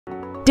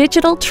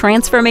digital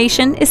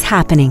transformation is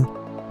happening.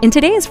 In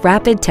today's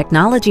rapid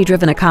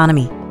technology-driven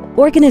economy,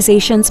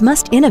 organizations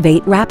must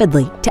innovate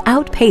rapidly to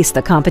outpace the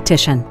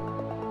competition.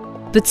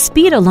 But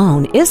speed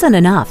alone isn't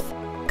enough.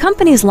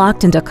 Companies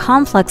locked into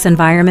complex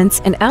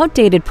environments and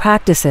outdated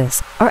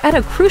practices are at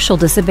a crucial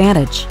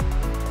disadvantage.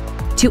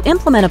 To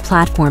implement a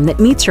platform that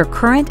meets your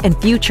current and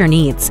future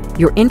needs,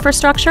 your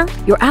infrastructure,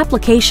 your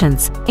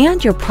applications,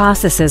 and your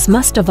processes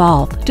must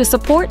evolve to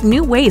support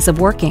new ways of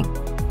working.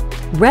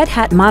 Red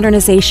Hat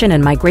Modernization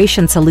and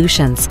Migration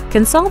Solutions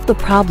can solve the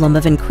problem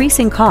of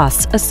increasing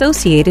costs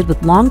associated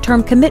with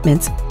long-term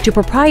commitments to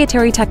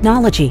proprietary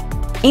technology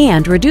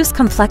and reduce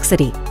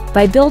complexity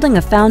by building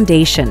a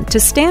foundation to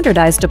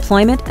standardize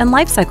deployment and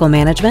lifecycle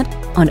management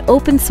on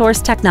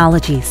open-source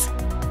technologies.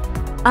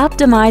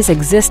 Optimize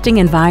existing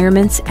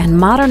environments and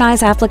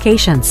modernize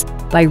applications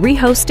by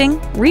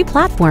rehosting,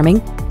 replatforming,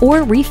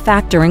 or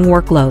refactoring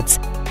workloads,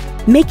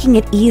 making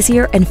it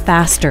easier and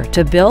faster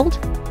to build,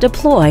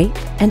 deploy,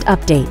 and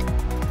update.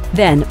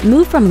 Then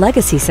move from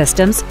legacy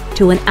systems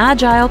to an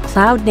agile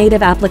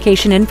cloud-native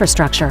application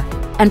infrastructure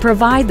and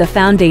provide the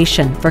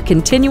foundation for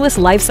continuous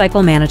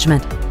lifecycle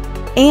management.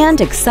 And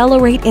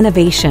accelerate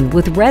innovation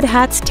with Red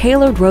Hat's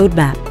tailored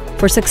roadmap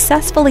for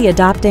successfully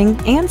adopting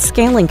and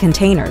scaling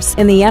containers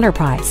in the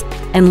enterprise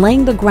and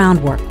laying the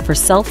groundwork for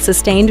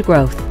self-sustained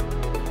growth.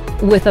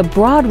 With a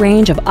broad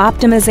range of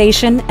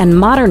optimization and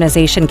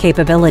modernization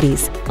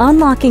capabilities,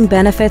 unlocking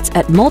benefits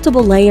at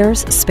multiple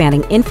layers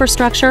spanning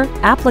infrastructure,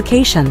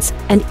 applications,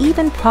 and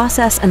even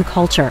process and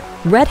culture,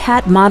 Red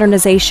Hat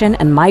Modernization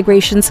and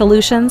Migration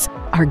Solutions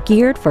are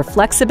geared for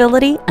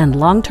flexibility and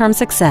long-term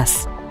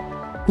success.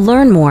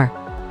 Learn more.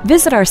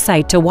 Visit our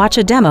site to watch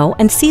a demo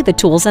and see the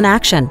tools in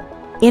action.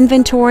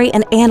 Inventory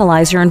and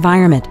analyze your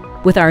environment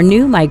with our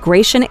new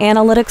Migration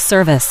Analytics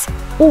service,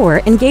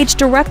 or engage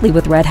directly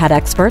with Red Hat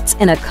experts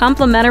in a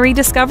complimentary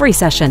discovery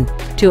session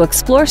to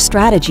explore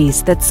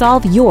strategies that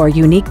solve your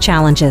unique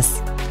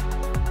challenges.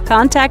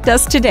 Contact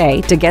us today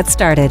to get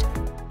started.